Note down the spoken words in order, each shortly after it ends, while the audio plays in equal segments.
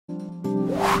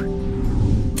Hey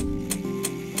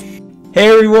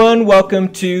everyone,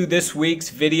 welcome to this week's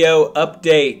video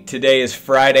update. Today is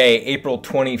Friday, April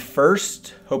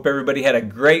 21st. Hope everybody had a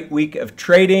great week of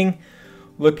trading.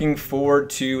 Looking forward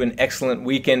to an excellent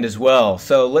weekend as well.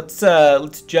 So let's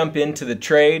jump into the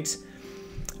trades.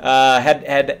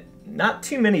 Had not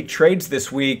too many trades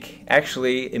this week.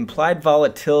 Actually, implied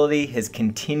volatility has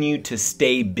continued to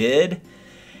stay bid,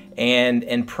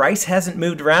 and price hasn't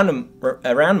moved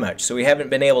around much. So we haven't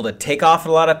been able to take off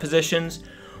a lot of positions.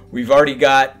 We've already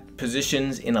got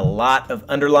positions in a lot of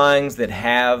underlyings that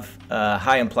have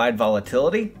high implied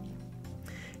volatility,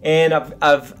 and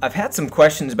I've had some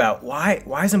questions about why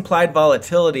is implied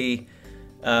volatility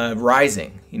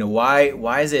rising? You know,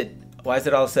 why is it all of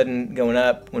a sudden going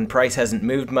up when price hasn't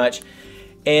moved much?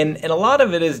 And a lot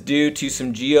of it is due to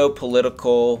some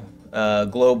geopolitical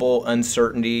global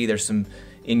uncertainty. There's some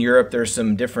in Europe. There's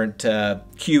some different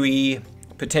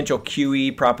potential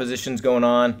QE propositions going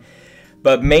on.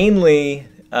 But mainly,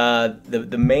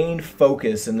 the main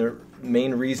focus and the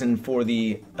main reason for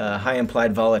the high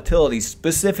implied volatility,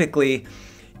 specifically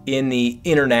in the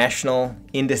international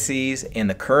indices and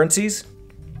the currencies,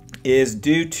 is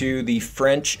due to the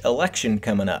French election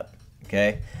coming up.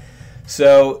 Okay,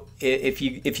 so if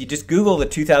you just Google the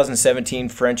 2017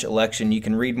 French election, you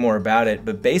can read more about it.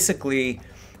 But basically,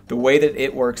 the way that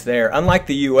it works there, unlike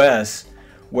the U.S.,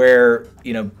 where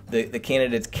the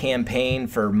candidates campaign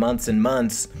for months and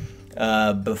months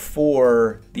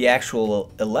before the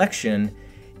actual election,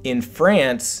 in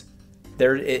France,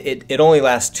 it only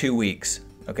lasts 2 weeks.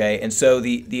 Okay, and so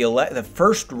the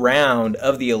first round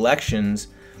of the elections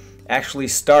actually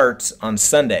starts on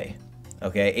Sunday,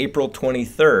 okay, April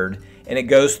 23rd, and it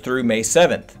goes through May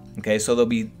 7th. Okay, so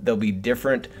there'll be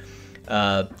different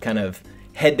kind of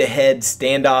head-to-head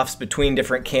standoffs between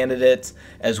different candidates,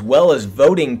 as well as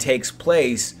voting takes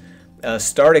place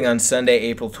starting on Sunday,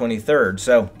 April 23rd.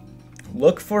 So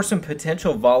look for some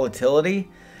potential volatility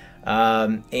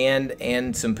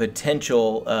and some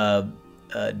potential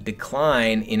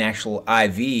decline in actual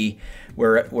IV,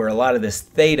 where a lot of this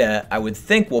theta, I would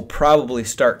think, will probably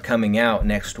start coming out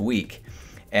next week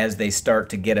as they start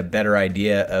to get a better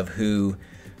idea of who's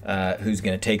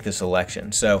going to take this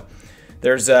election. So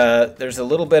there's a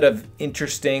little bit of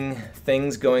interesting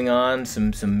things going on,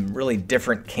 some really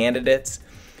different candidates,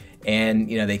 and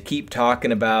they keep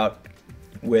talking about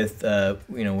with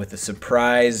the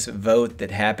surprise vote that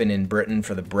happened in Britain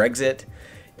for the Brexit,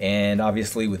 and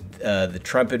obviously with the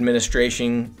Trump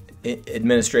administration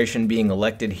being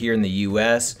elected here in the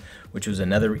U.S., which was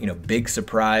another big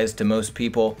surprise to most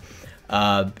people.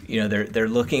 They're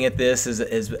looking at this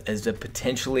as a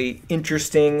potentially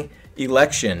interesting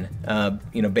election,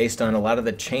 based on a lot of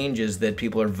the changes that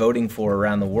people are voting for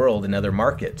around the world in other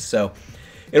markets. So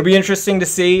it'll be interesting to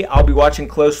see. I'll be watching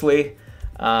closely,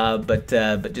 but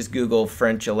just Google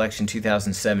French election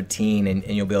 2017 and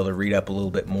you'll be able to read up a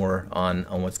little bit more on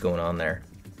what's going on there.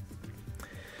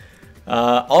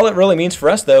 All it really means for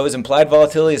us, though, is implied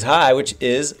volatility is high, which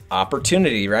is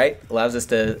opportunity, right? Allows us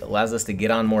to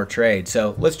get on more trades.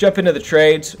 So let's jump into the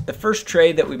trades. The first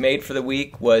trade that we made for the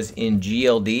week was in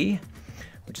GLD,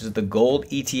 which is the gold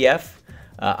ETF.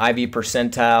 IV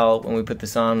percentile when we put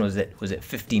this on was at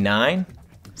 59.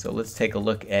 So let's take a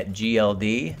look at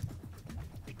GLD.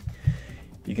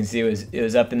 You can see it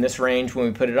was up in this range when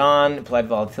we put it on. Implied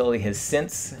volatility has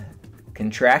since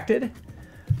contracted.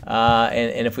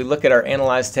 And if we look at our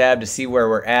Analyze tab to see where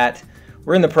we're at,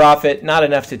 we're in the profit, not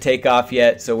enough to take off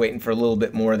yet, so waiting for a little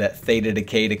bit more of that theta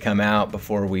decay to come out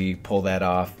before we pull that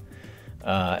off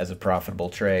as a profitable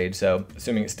trade. So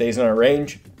assuming it stays in our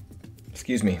range,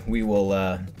 we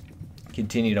will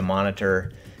continue to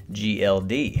monitor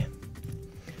GLD.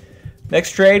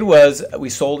 Next trade was we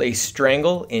sold a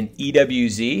strangle in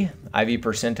EWZ. IV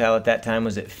percentile at that time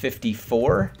was at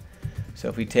 54. So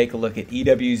if we take a look at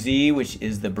EWZ, which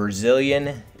is the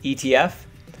Brazilian ETF,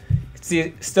 you can see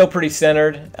it's still pretty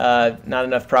centered, not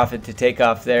enough profit to take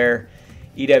off there.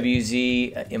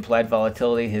 EWZ implied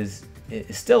volatility is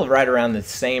still right around the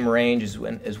same range as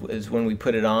when we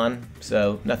put it on,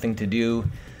 so nothing to do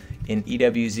in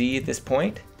EWZ at this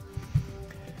point.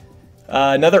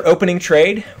 Another opening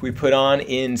trade we put on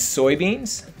in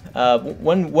soybeans.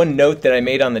 One note that I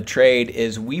made on the trade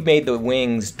is we made the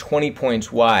wings 20 points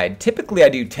wide. Typically I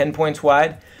do 10 points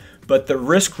wide, but the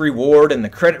risk reward and the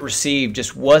credit received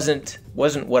just wasn't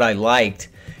what I liked,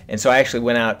 and so I actually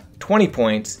went out 20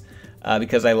 points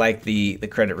because I like the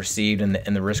credit received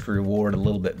and the risk reward a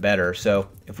little bit better. So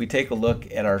if we take a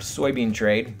look at our soybean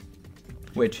trade,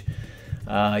 which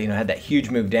had that huge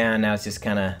move down, now it's just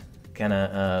kind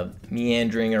of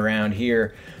meandering around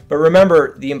here. But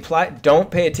remember,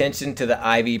 don't pay attention to the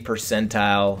IV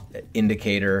percentile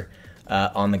indicator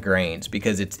on the grains,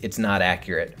 because it's not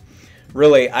accurate.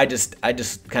 Really, I just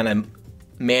kind of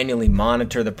manually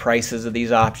monitor the prices of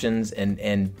these options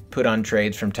and put on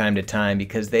trades from time to time,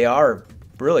 because they are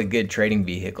really good trading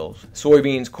vehicles.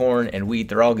 Soybeans, corn, and wheat,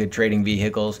 they're all good trading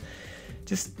vehicles.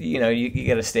 Just, you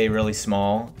got to stay really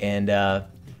small and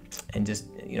just,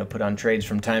 put on trades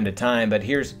from time to time. But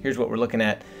here's what we're looking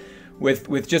at.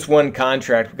 With just one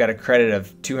contract, we've got a credit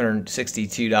of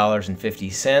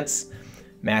 $262.50,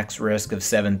 max risk of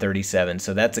 $737.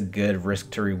 So that's a good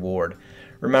risk to reward.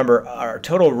 Remember, our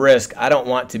total risk, I don't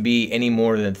want to be any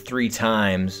more than 3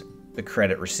 times the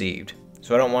credit received.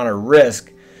 So I don't want our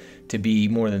risk to be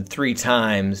more than 3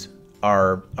 times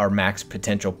our max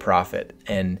potential profit.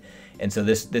 And so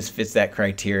this fits that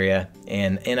criteria.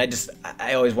 And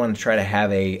I always want to try to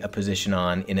have a position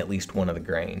on in at least one of the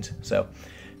grains. So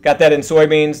got that in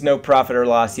soybeans, no profit or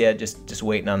loss yet, just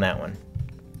waiting on that one.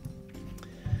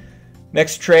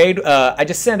 Next trade, I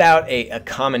just sent out a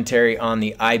commentary on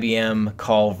the IBM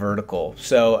call vertical.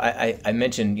 So I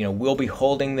mentioned, we'll be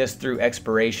holding this through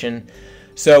expiration.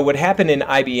 So what happened in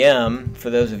IBM,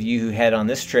 for those of you who had on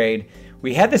this trade,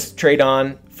 we had this trade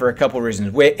on for a couple of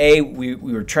reasons. We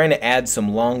were trying to add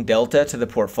some long delta to the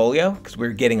portfolio because we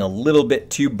were getting a little bit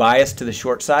too biased to the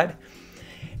short side.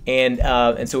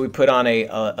 And so we put on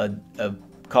a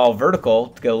call vertical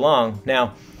to go long.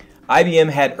 Now, IBM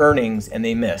had earnings and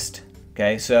they missed.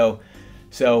 Okay, so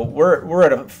we're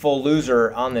at a full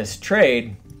loser on this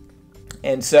trade,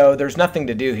 and so there's nothing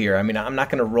to do here. I mean, I'm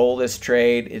not going to roll this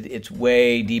trade. It's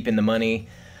way deep in the money.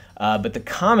 But the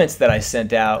comments that I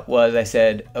sent out was, I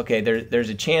said, okay, there's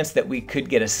a chance that we could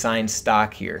get assigned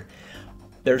stock here.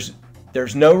 There's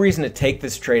no reason to take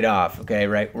this trade off. Okay,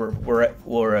 right?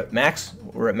 We're at max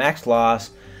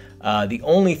loss. The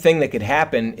only thing that could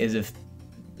happen is if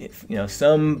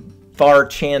some far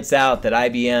chance out that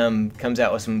IBM comes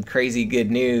out with some crazy good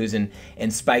news and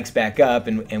spikes back up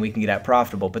and we can get out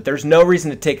profitable. But there's no reason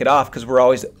to take it off because we're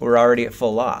already at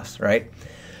full loss, right?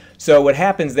 So what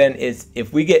happens then is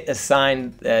if we get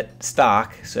assigned that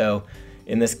stock, so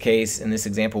in this case, in this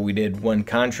example, we did one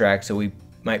contract, so we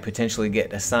might potentially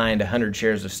get assigned 100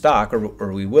 shares of stock,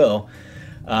 or we will.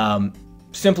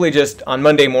 Simply just on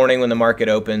Monday morning when the market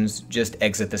opens, just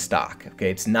exit the stock. Okay,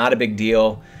 it's not a big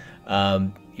deal.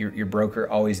 Your broker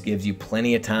always gives you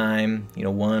plenty of time,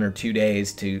 1 or 2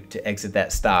 days to exit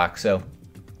that stock. So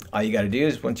all you got to do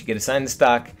is once you get assigned the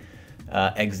stock,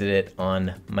 exit it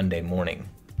on Monday morning.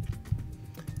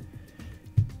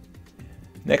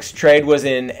 Next trade was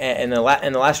and the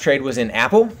last trade was in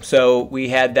Apple. So we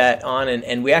had that on,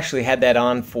 and we actually had that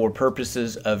on for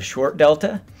purposes of short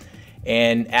delta.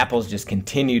 And Apple's just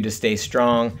continued to stay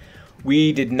strong.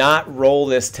 We did not roll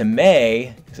this to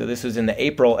May, so this was in the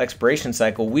April expiration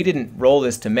cycle. We didn't roll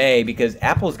this to May because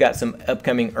Apple's got some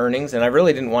upcoming earnings, and I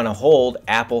really didn't want to hold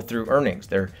Apple through earnings.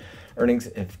 Their earnings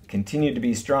have continued to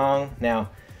be strong. Now,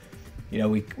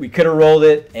 we could have rolled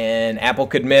it, and Apple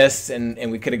could miss,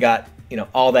 and we could have got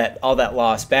all that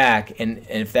loss back. And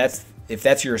if that's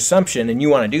your assumption and you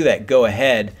want to do that, go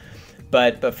ahead.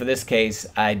 But for this case,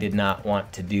 I did not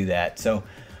want to do that. So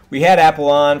we had Apple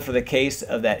on for the case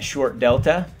of that short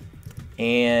delta,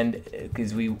 and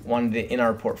because we wanted it in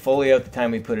our portfolio at the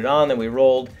time we put it on, then we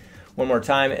rolled one more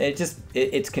time, and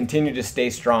it's continued to stay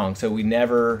strong. So we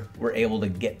never were able to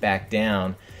get back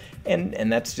down, and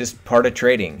that's just part of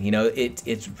trading.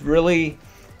 It's really,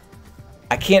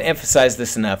 I can't emphasize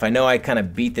this enough. I know I kind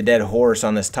of beat the dead horse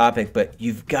on this topic, but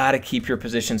you've got to keep your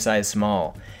position size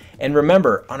small. And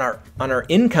remember, on our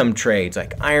income trades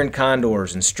like iron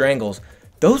condors and strangles,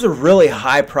 those are really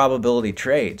high probability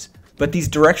trades. But these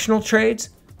directional trades,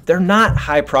 they're not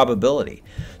high probability.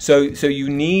 So you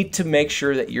need to make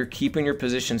sure that you're keeping your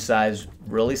position size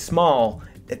really small,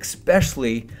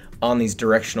 especially on these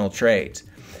directional trades.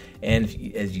 And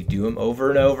as you do them over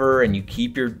and over, and you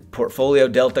keep your portfolio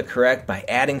delta correct by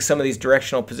adding some of these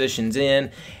directional positions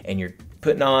in, and you're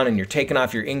putting on and you're taking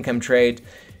off your income trades,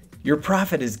 your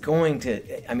profit is going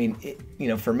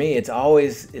to, for me, it's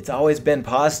always been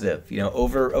positive,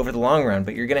 over the long run.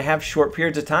 But you're going to have short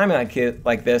periods of time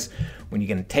like this when you're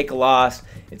going to take a loss.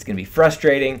 It's going to be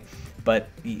frustrating, but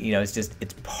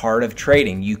it's part of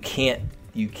trading. You can't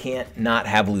not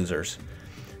have losers.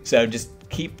 So just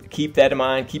keep that in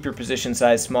mind. Keep your position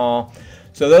size small.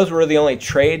 So those were the only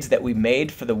trades that we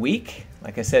made for the week.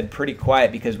 Like I said, pretty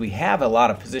quiet because we have a lot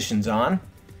of positions on.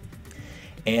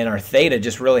 And our theta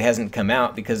just really hasn't come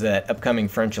out because of that upcoming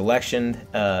French election.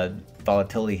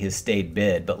 Volatility has stayed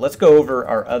bid. But let's go over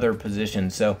our other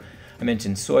positions. So I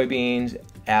mentioned soybeans,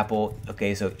 Apple.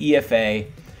 Okay, so EFA.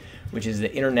 which is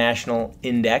the international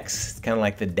index, kind of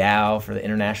like the Dow for the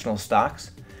international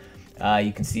stocks.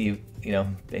 You can see,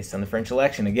 based on the French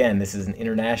election, again, this is an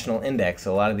international index.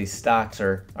 So a lot of these stocks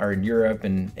are in Europe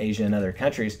and Asia and other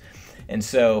countries. And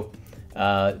so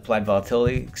applied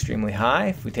volatility extremely high.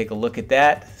 If we take a look at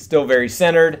that, still very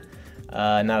centered,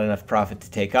 not enough profit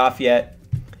to take off yet.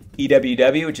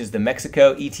 EWW, which is the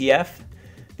Mexico ETF.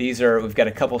 We've got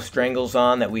a couple strangles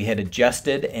on that we had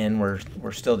adjusted, and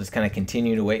we're still just kind of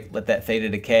continuing to wait, let that fade to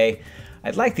decay.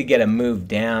 I'd like to get a move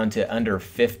down to under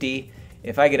 50.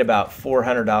 If I get about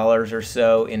 $400 or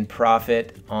so in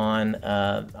profit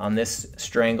on this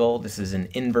strangle, this is an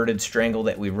inverted strangle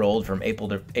that we rolled from April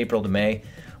to May.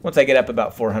 Once I get up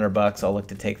about 400 bucks, I'll look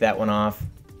to take that one off.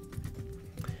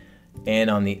 And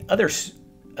on the other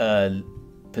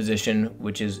position,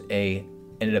 which is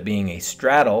ended up being a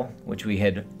straddle, which we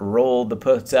had rolled the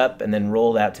puts up and then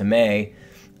rolled out to May,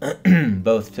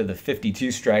 both to the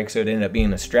 52 strike, so it ended up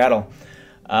being a straddle.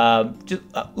 Just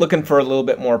looking for a little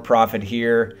bit more profit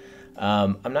here.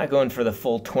 I'm not going for the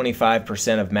full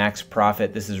 25% of max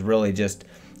profit. This is really just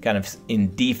kind of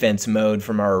in defense mode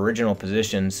from our original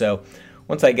position. So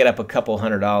once I get up a couple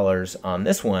 $100 on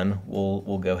this one,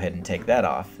 we'll go ahead and take that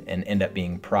off and end up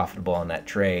being profitable on that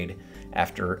trade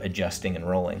after adjusting and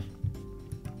rolling.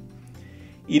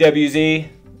 EWZ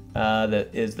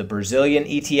is the Brazilian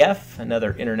ETF,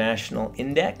 another international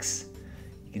index.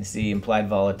 You can see implied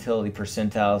volatility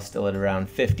percentile still at around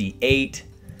 58,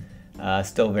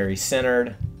 still very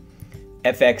centered.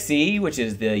 FXE, which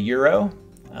is the euro.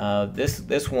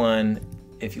 This one,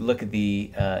 if you look at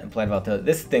the implied volatility,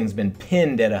 this thing's been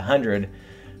pinned at 100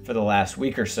 for the last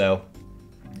week or so.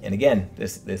 And again,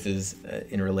 this is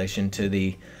in relation to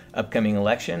the upcoming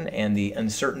election and the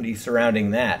uncertainty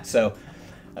surrounding that. So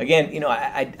again,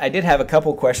 I did have a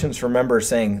couple questions from members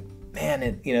saying, man,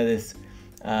 the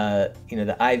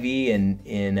IV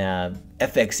in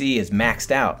FXE is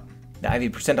maxed out. The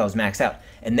IV percentile is maxed out.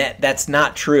 And that's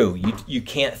not true. You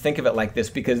can't think of it like this,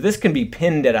 because this can be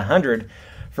pinned at 100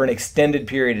 for an extended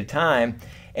period of time.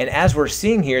 And as we're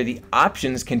seeing here, the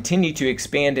options continue to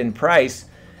expand in price,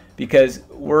 because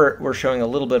we're showing a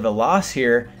little bit of a loss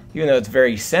here. Even though it's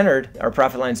very centered, our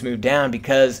profit lines move down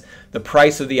because the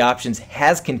price of the options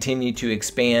has continued to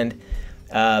expand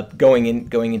going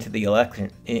into the election.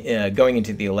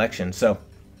 So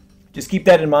just keep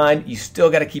that in mind. You still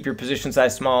got to keep your position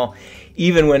size small,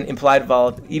 even when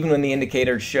the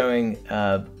indicator is showing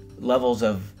levels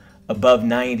of above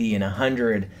 90 and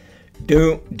 100.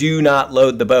 Do not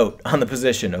load the boat on the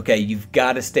position. Okay, you've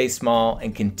got to stay small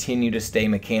and continue to stay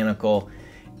mechanical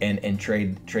and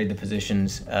trade the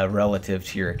positions relative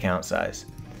to your account size.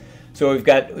 So we've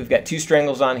got two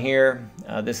strangles on here.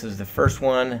 This is the first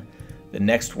one. The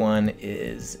next one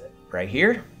is right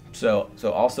here. So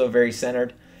also very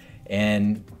centered.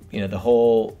 And the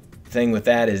whole thing with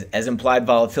that is, as implied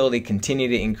volatility continue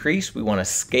to increase, we want to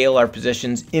scale our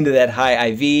positions into that high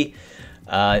IV.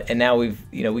 And now we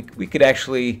could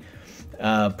actually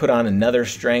put on another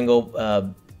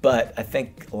strangle. But I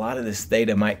think a lot of this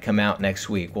theta might come out next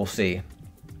week. We'll see.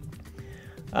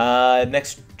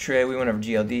 Next trade, we went over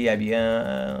GLD,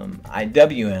 IBM,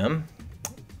 IWM.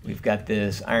 We've got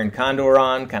this iron condor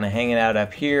on, kind of hanging out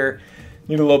up here.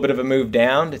 Need a little bit of a move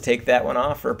down to take that one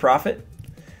off for a profit.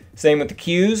 Same with the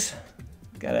Qs.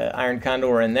 Got an iron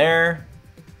condor in there.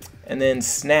 And then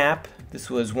Snap.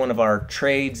 This was one of our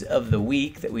trades of the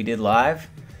week that we did live.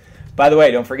 By the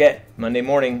way, don't forget, Monday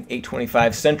morning,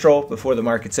 8:25 Central, before the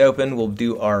markets open, we'll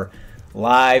do our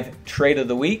live trade of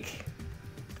the week,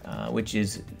 which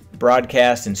is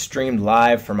broadcast and streamed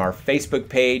live from our Facebook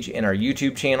page and our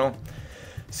YouTube channel.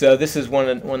 So this is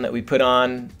one that we put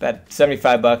on, about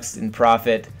 75 bucks in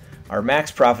profit. Our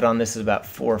max profit on this is about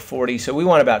 440, so we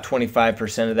want about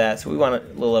 25% of that. So we want a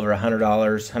little over $100,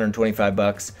 125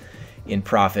 bucks in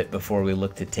profit before we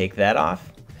look to take that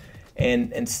off.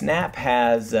 And Snap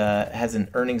has an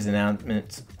earnings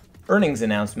announcement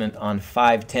on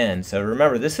 5/10. So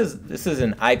remember, this is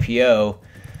an IPO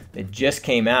that just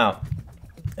came out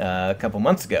a couple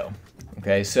months ago.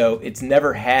 Okay, so it's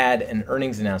never had an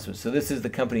earnings announcement. So this is the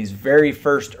company's very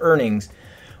first earnings.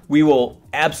 We will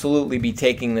absolutely be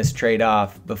taking this trade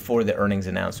off before the earnings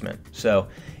announcement. So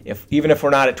even if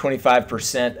we're not at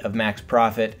 25% of max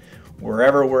profit,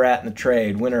 wherever we're at in the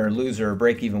trade, winner or loser or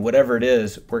break even, whatever it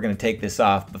is, we're going to take this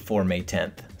off before May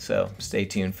 10th. So stay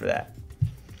tuned for that.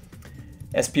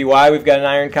 SPY, we've got an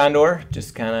iron condor,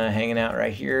 just kind of hanging out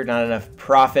right here. Not enough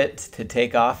profit to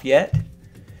take off yet.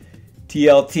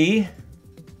 TLT,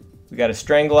 we got a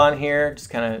strangle on here, just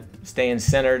kind of staying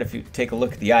centered. If you take a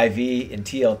look at the IV in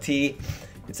TLT,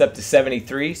 It's up to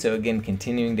 73, so again,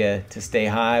 continuing to stay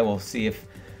high. We'll see if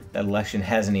that election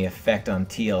has any effect on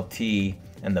TLT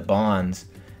and the bonds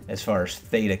as far as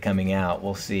theta coming out.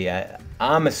 We'll see.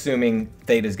 I'm assuming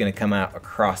theta is going to come out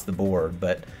across the board,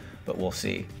 but we'll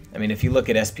see. I mean, if you look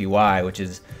at SPY, which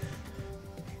is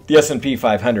the S&P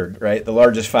 500, right, the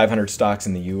largest 500 stocks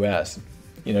in the U.S.,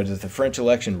 you know, does the French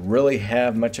election really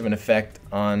have much of an effect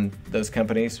on those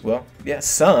companies? Well, yeah,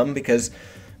 some, because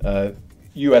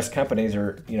U.S. companies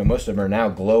are, you know, most of them are now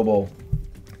global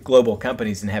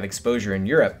companies and have exposure in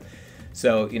Europe.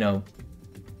 So, you know,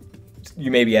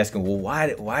 you may be asking, well,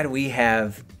 why do we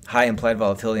have high implied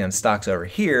volatility on stocks over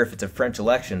here if it's a French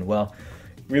election? Well,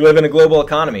 we live in a global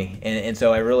economy, and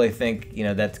so I really think, you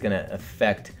know, that's going to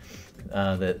affect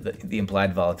the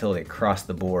implied volatility across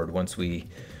the board once we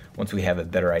have a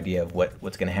better idea of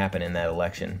what's going to happen in that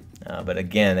election. But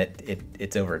again,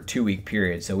 it's over a 2-week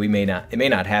period, so it may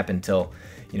not happen until,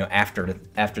 you know, after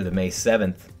the May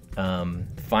 7th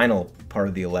final part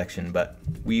of the election, but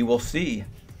we will see.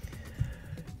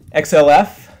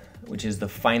 XLF, which is the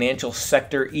financial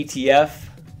sector ETF,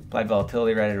 implied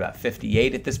volatility right at about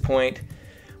 58 at this point.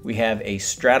 We have a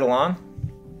straddle-on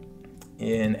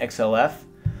in XLF,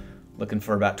 looking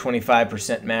for about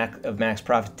 25% of max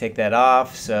profit to take that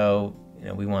off. So, you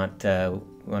know, we want over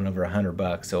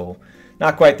 $100. So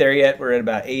not quite there yet. We're at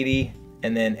about 80.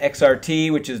 And then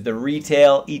XRT, which is the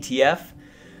retail ETF.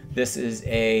 This is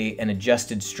an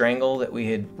adjusted strangle that we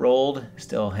had rolled,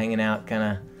 still hanging out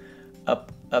kind of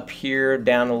up here,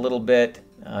 down a little bit.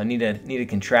 Need a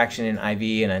contraction in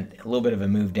IV and a little bit of a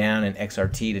move down in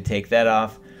XRT to take that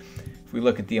off. If we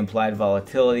look at the implied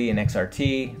volatility in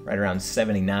XRT, right around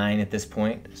 79 at this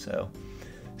point, so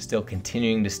still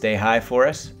continuing to stay high for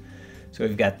us. So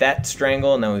we've got that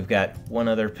strangle, and then we've got one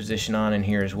other position on in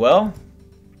here as well,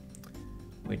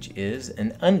 which is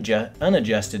an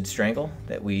unadjusted strangle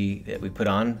that we put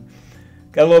on.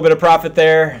 Got a little bit of profit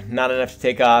there, not enough to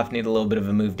take off, need a little bit of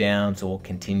a move down, so we'll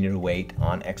continue to wait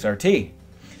on XRT.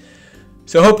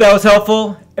 So hope that was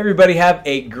helpful. Everybody have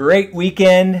a great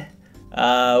weekend.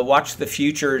 Watch the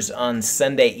futures on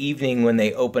Sunday evening when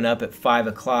they open up at 5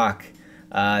 o'clock.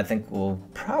 I think we'll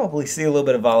probably see a little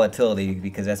bit of volatility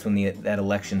because that's when that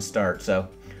election starts. So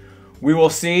we will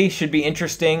see. Should be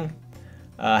interesting.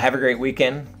 Have a great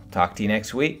weekend. Talk to you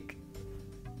next week.